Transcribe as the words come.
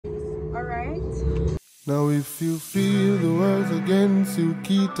Alright. Now if you feel the world's against you,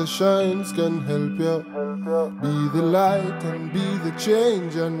 Keita Shines can help you. Be the light and be the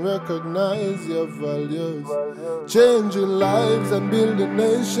change and recognize your values. Changing lives and building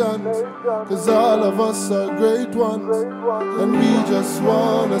nations, cause all of us are great ones. And we just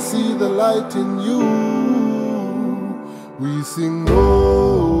wanna see the light in you. We sing,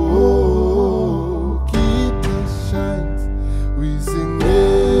 oh, Keita Shines. We sing,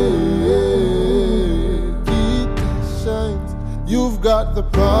 you've got the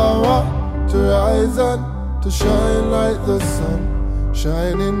power to rise and to shine like the sun,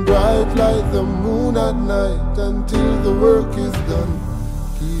 shining bright like the moon at night until the work is done.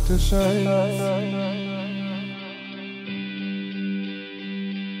 Keita shines.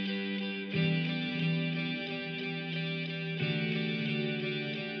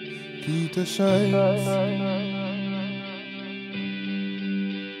 Keita shines.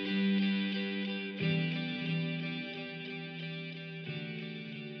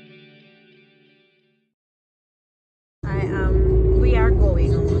 We are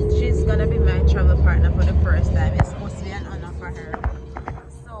going home. She's gonna be my travel partner for the first time. It's supposed to be an honor for her.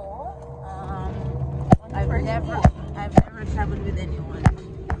 So, I've never traveled with anyone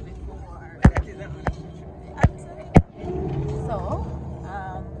before. So,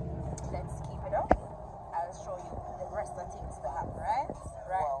 let's keep it up. I'll show you the rest of things to happen, right?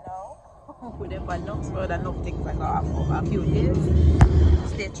 Right now. We never know, so enough things are gonna happen over a few days.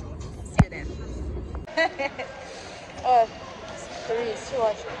 Stay tuned. See you then. Oh, Therese,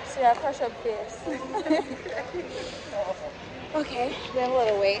 see our crush up face. Okay, then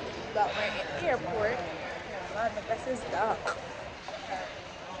we'll wait. But we're in the airport. Oh God, the bus is dark.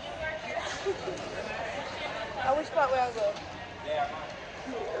 Which part will I go? Yeah.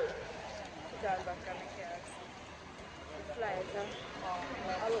 Down back on the cars. The flight,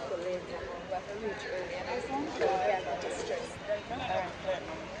 I'll look late. We have to reach early and everything. So yeah, I'm not stressed. Alright,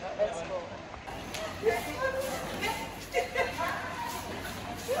 let's go.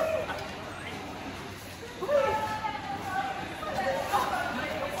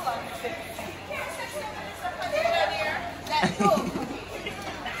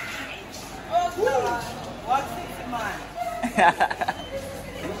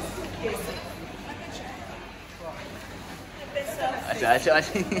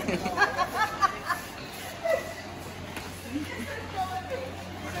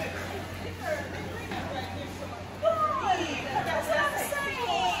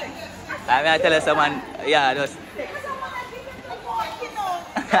 I'm gonna tell someone, yeah, just.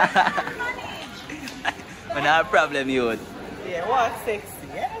 But not a problem, youth. Yeah, what sexy,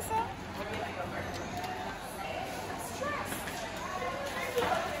 yes, sir?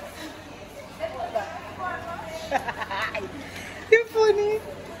 You're funny.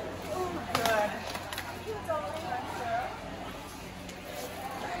 Oh my God.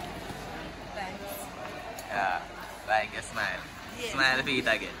 Thanks. Yeah, like a smile. Yeah. Smile feet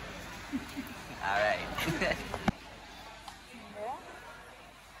again. Alright.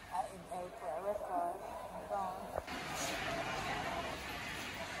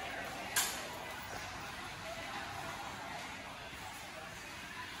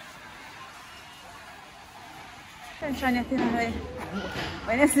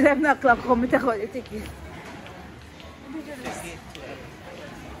 When it's 11 o'clock, come take out the ticket.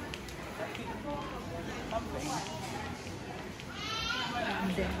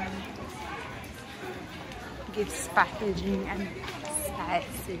 And then gifts packaging and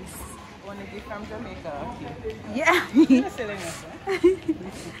spices. Want to give from Jamaica? Yeah.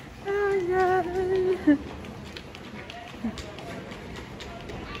 Oh God.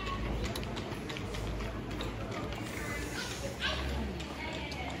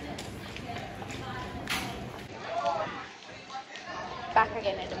 Back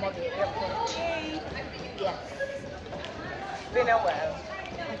again at the model airport. Yeah. Been a while.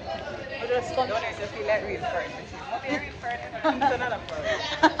 We just come. Don't need to feel like real friends. Not be a real friend. It's another problem.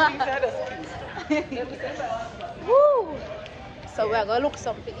 Things are just peace. Woo! So we're gonna look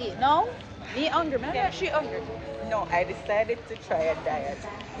something to eat now. Me hungry, man. Yeah. She hungry. No, I decided to try a diet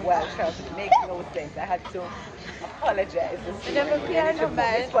while traveling. It makes no sense. I had to apologize. You never pay no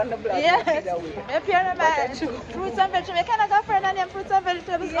man. Yes. You pay no man. Fruits and vegetables. You cannot go for any fruits and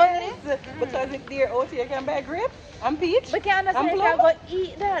vegetables only. Because if they're out here, you can buy grape and peach. We can't say you can go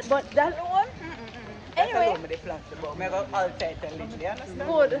eat that, but that one. Anyway. That's the plans about. I'm going to alter it a little. You understand?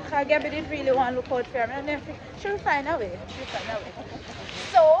 Good. Because Gabby didn't really want to look out for me. And she'll find a way. She'll find a way.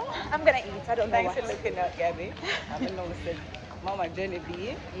 So, I'm going to eat. I don't know Thanks what. for looking out, Gabby. I'm a nosy Mama Jenny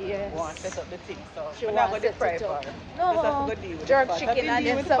B want to set up the thing, so She I'm not wants going to to pray set for up. her. No. Just have to go deal with Jerk the pot. chicken I've been and dealing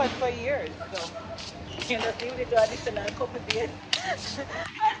then with the some. pot for years, so you know, see with the additional couple days.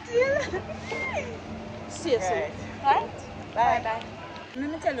 See you soon. Right. Right? Bye. Bye. Let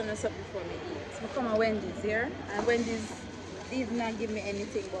me tell you something before me eat. I come to Wendy's here, and Wendy's did not give me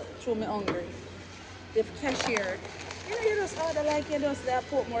anything but throw me hungry. The cashier, you know, you just order like you just there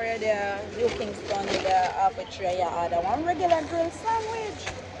Portmore, there, New Kingston, there, arbitrary, you order one regular grilled sandwich.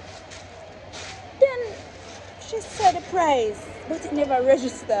 Then she said the price, but it never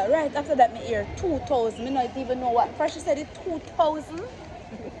registered. Right after that, me hear 2,000. Me not even know what. First she said it 2,000.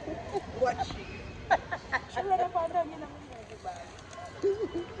 What she? She read up and down, you know, me bag.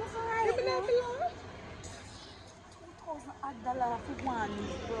 That's alright. You believe it? $2,000 for one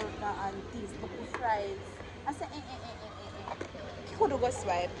burger and these couple fries. I said, could go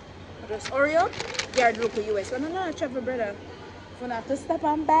swipe. Just hurry up. Yard local US. When I not travel, brother. If you have to stop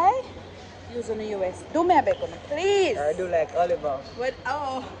and buy, use on the US. Do me a bacon, please. I do like Oliver. What?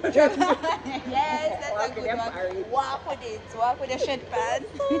 Oh. Yes, that's a good one. Walk with it. Walk with the shed pan.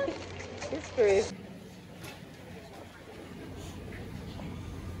 It's crazy.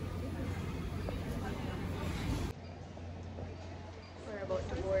 We're about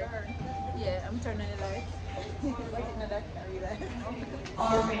to board. Yeah, I'm turning the light.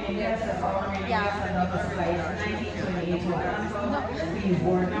 All remaining guests are all remaining guests on other flights 1928 to Atlanta. Please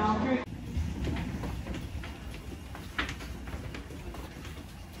board now.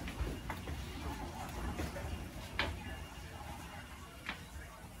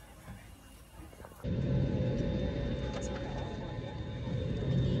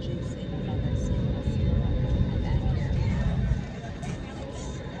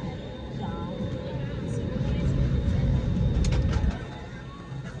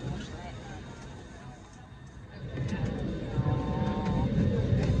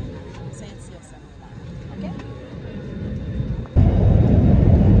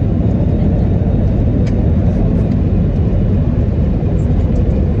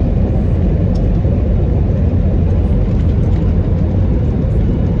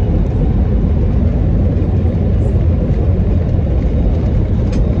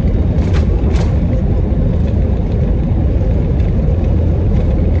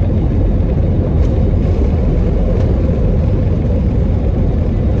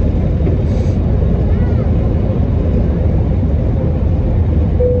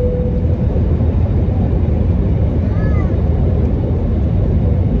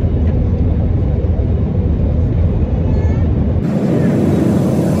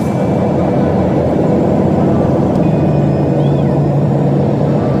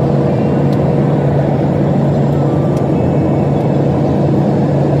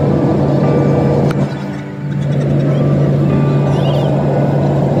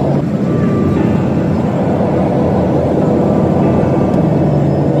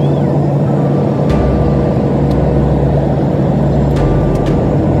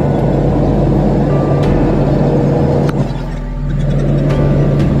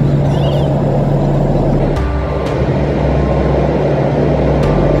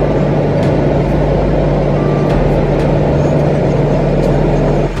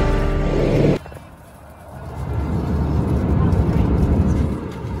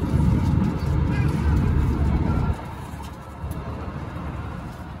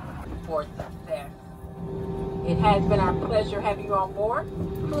 It has been our pleasure having you on board.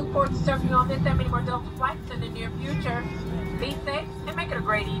 We look forward to serving you on this and many more Delta flights in the near future. Be safe and make it a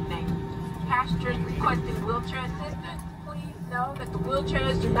great evening. Passengers requesting wheelchair assistance, please know that the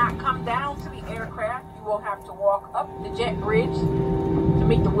wheelchairs do not come down to the aircraft. You will have to walk up the jet bridge to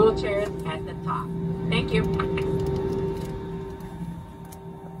meet the wheelchairs at the top. Thank you.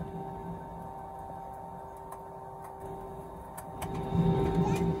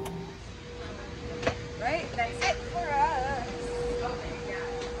 Right, that's it for us.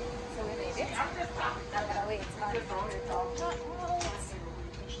 So we made it. I'm gonna wait on the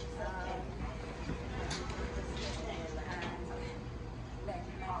then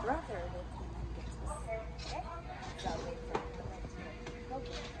my brother will come and get us. Okay? So I'll wait for him.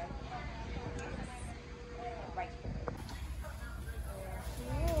 Okay. Right here.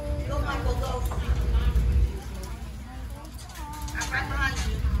 Go, Michael, go. I'm right behind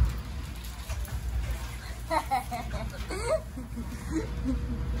you.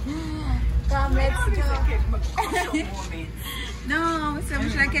 Come, let's go. No, so we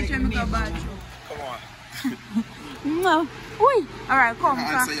should catch you when we go back. Come on. No. Oi. Alright, come.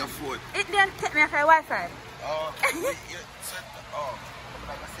 Answer your phone. It didn't take me off your Wi-Fi. Oh, you said, oh,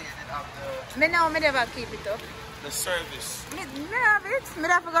 like I said, you didn't have the... Me now, me never keep it up. The service. Me have it. Me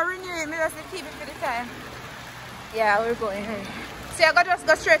have to go renew it. Me just keep it for the time. Yeah, we're going here. See, I got just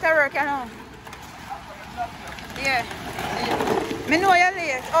go straight to work, you know. Yeah. Me know you're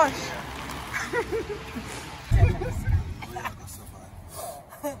late. Hush.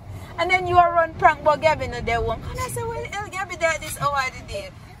 And then you are run prank about Gabby in the day one. And I say, well, Gabby there this hour of the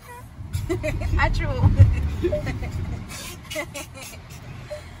day. I true.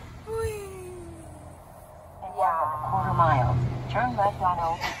 1/4 mile. Turn left on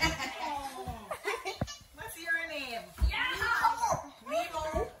Oak. What's your name?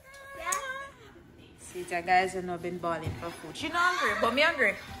 Nemo. See, the guys have not been balling for food. She not hungry, but me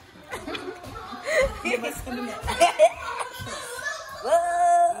hungry.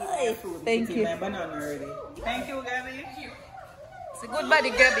 Thank you. Banana already. Thank you, Gabby. It's a good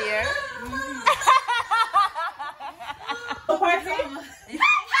body, Gabby, yeah?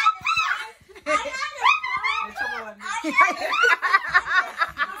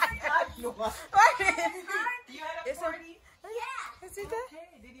 Party? Is it there?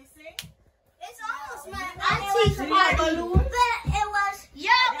 Did you sing? It's almost my auntie's party. But it was, it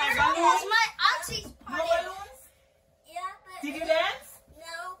was my auntie's party. No balloons? Yeah, but Did you dance?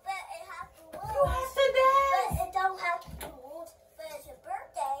 no, but it has balloons. You have to dance. But it don't have balloons. But it's a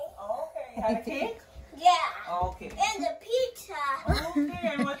birthday. Okay. Had a cake? Yeah. Okay. And the pizza. Okay,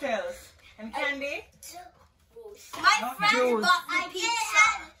 and what else? And candy? My friends bought my pizza.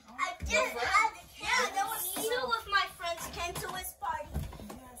 I didn't have the candy. Yeah, there was 2 of my friends came to his party.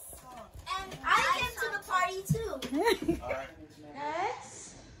 And I came to the party too.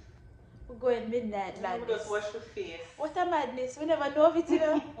 Guys, we're going midnight You madness. just wash your face. What a madness. We never know of it, you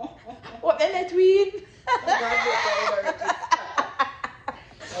know. What they let we in?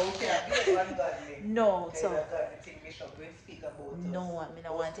 No, so. No, I mean, I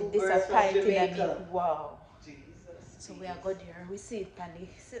wanted this a fight in a bit. Wow. So we are good here. We see it, Pandy.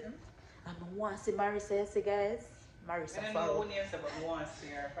 Sitting. And I want to see Marissa, you see, guys. Marissa Farrow.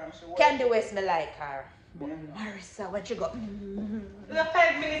 Candy West, me like her. But Marissa, when she got. We got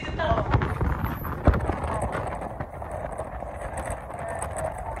 5 minutes to talk.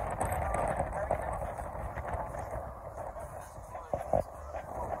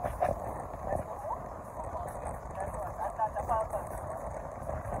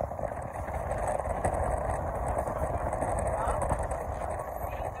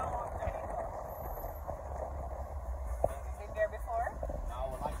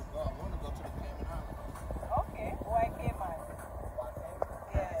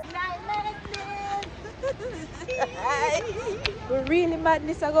 We're really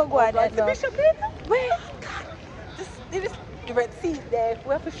madness. I go on that now. Wait, God. This the red seat there.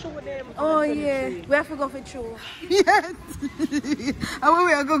 We have to show them. Oh, yeah. We have to go for true. Yes. And where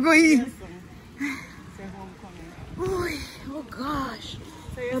we are going to go in? Oh, gosh.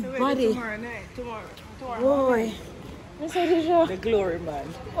 So you're the body. Tomorrow night. Tomorrow. Boy. What's that? The glory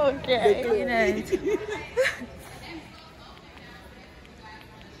man. Okay. The glory.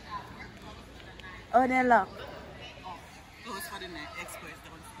 Oh, they're locked. Oh, it's for the night. Expo is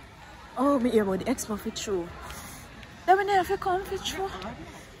downstairs. Oh, me hear about the expo for true. Then we never come for true.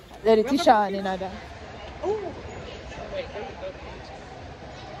 Let it teach on another. Oh.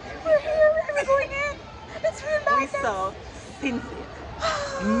 We're here. We're going in. It's real bad. We saw Cynthia.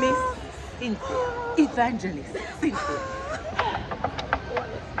 Miss Cynthia. Evangelist. Cynthia.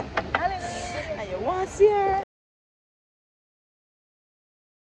 And you want to see her?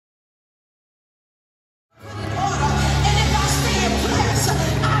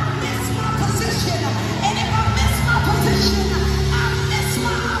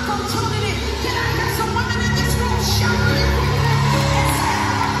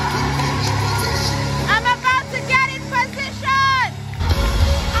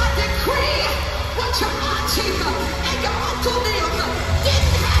 And your uncle Neil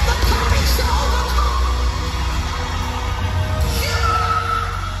didn't have the courage to overcome.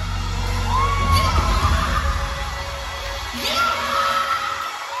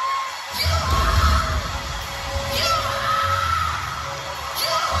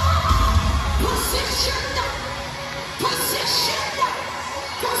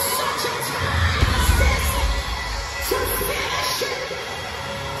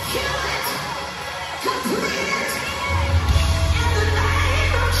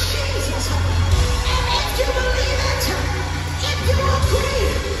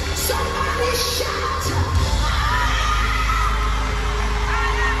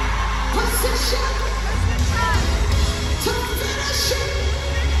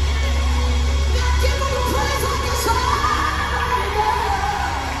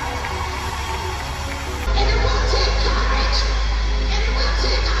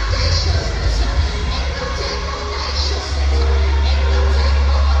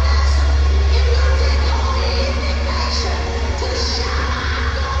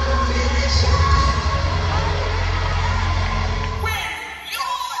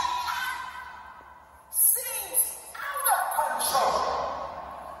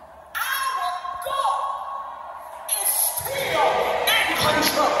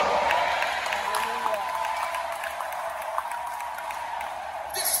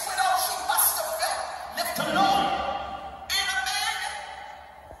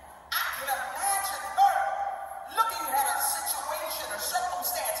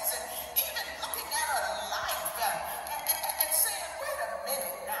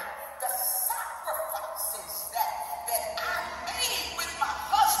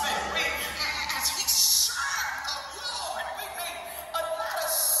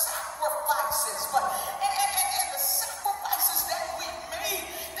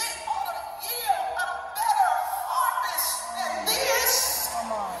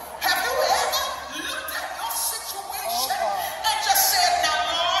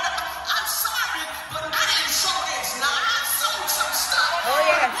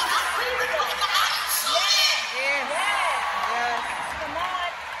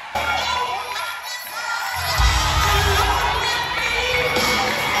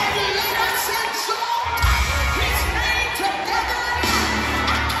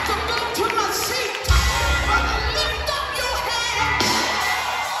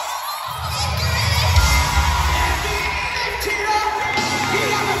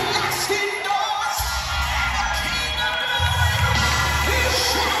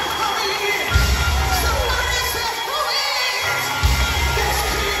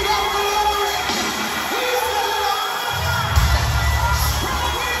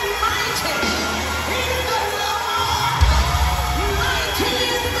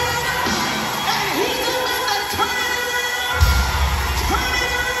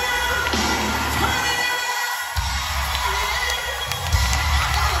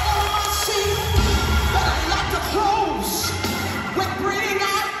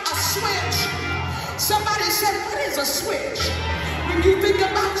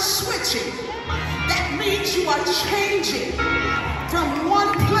 switching. That means you are changing from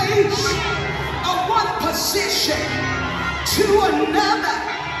one place or one position to another.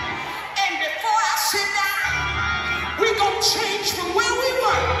 And before I sit down, we're going to change from where we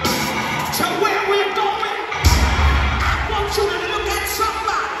were to where we're going. I want you to look at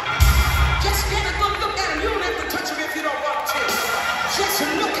somebody. Just get a good look at them. You don't have to touch them if you don't want to. Just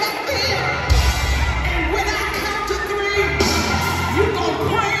look at them. And when I count to 3, you're going to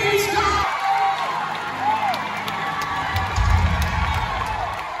praise God.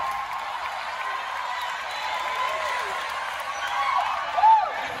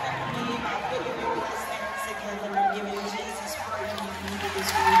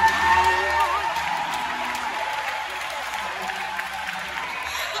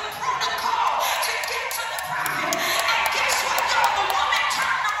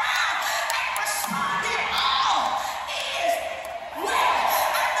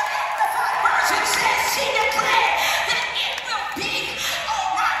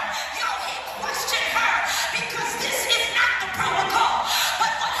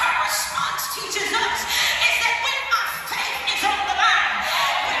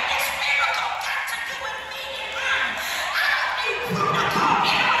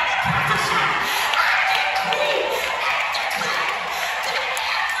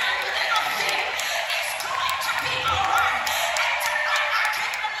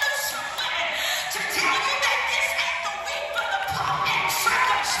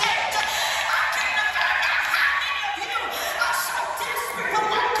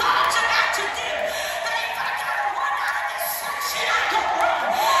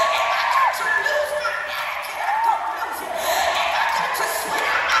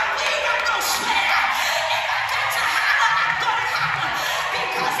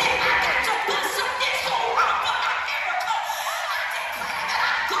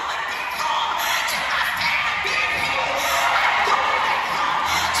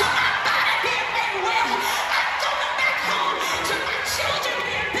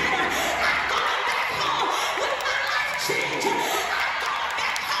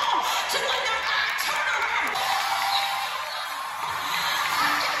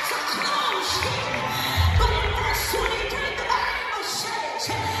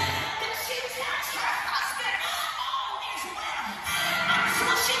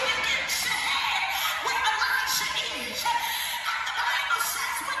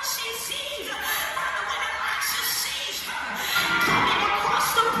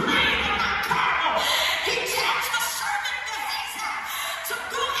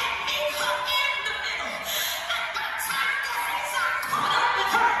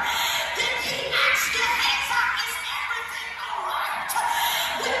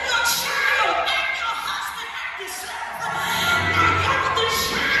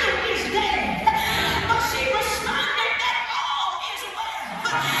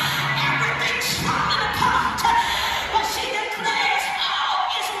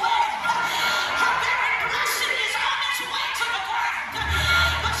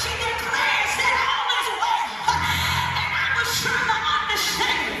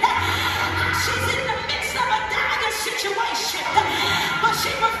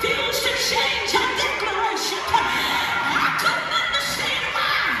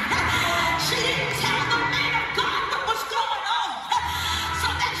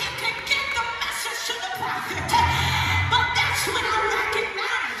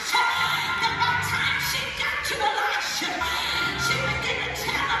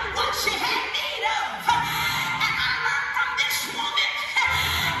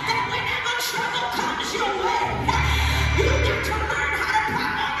 You got to learn how to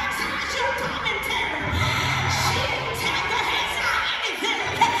prioritize your time.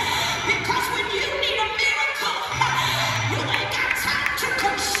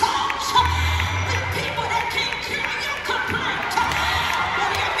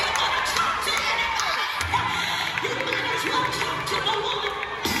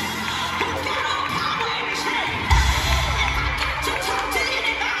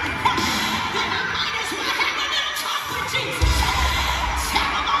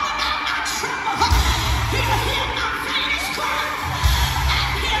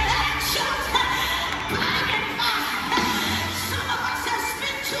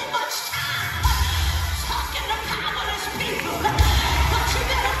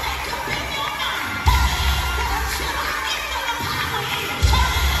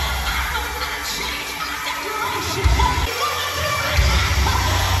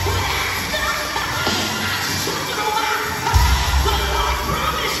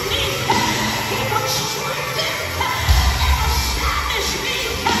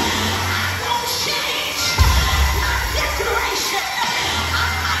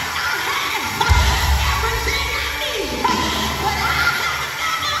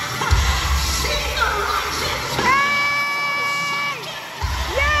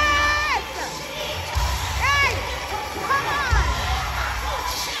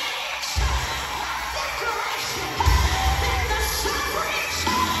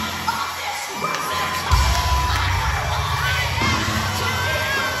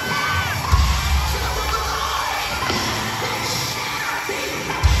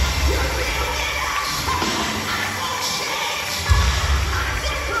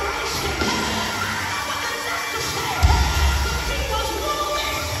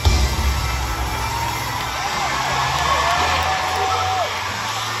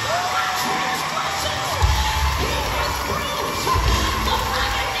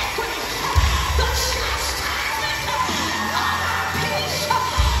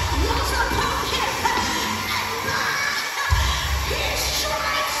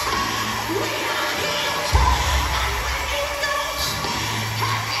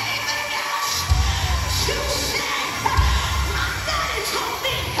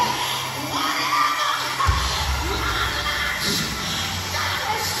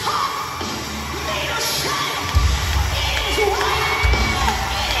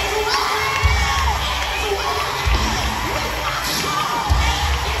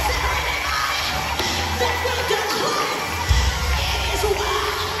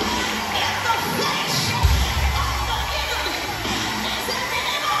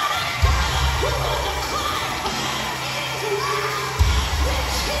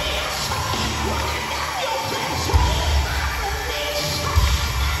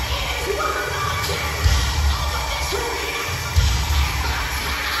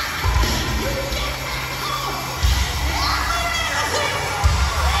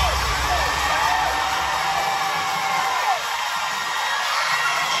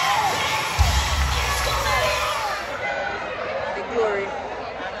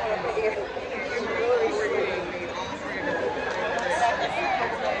 here.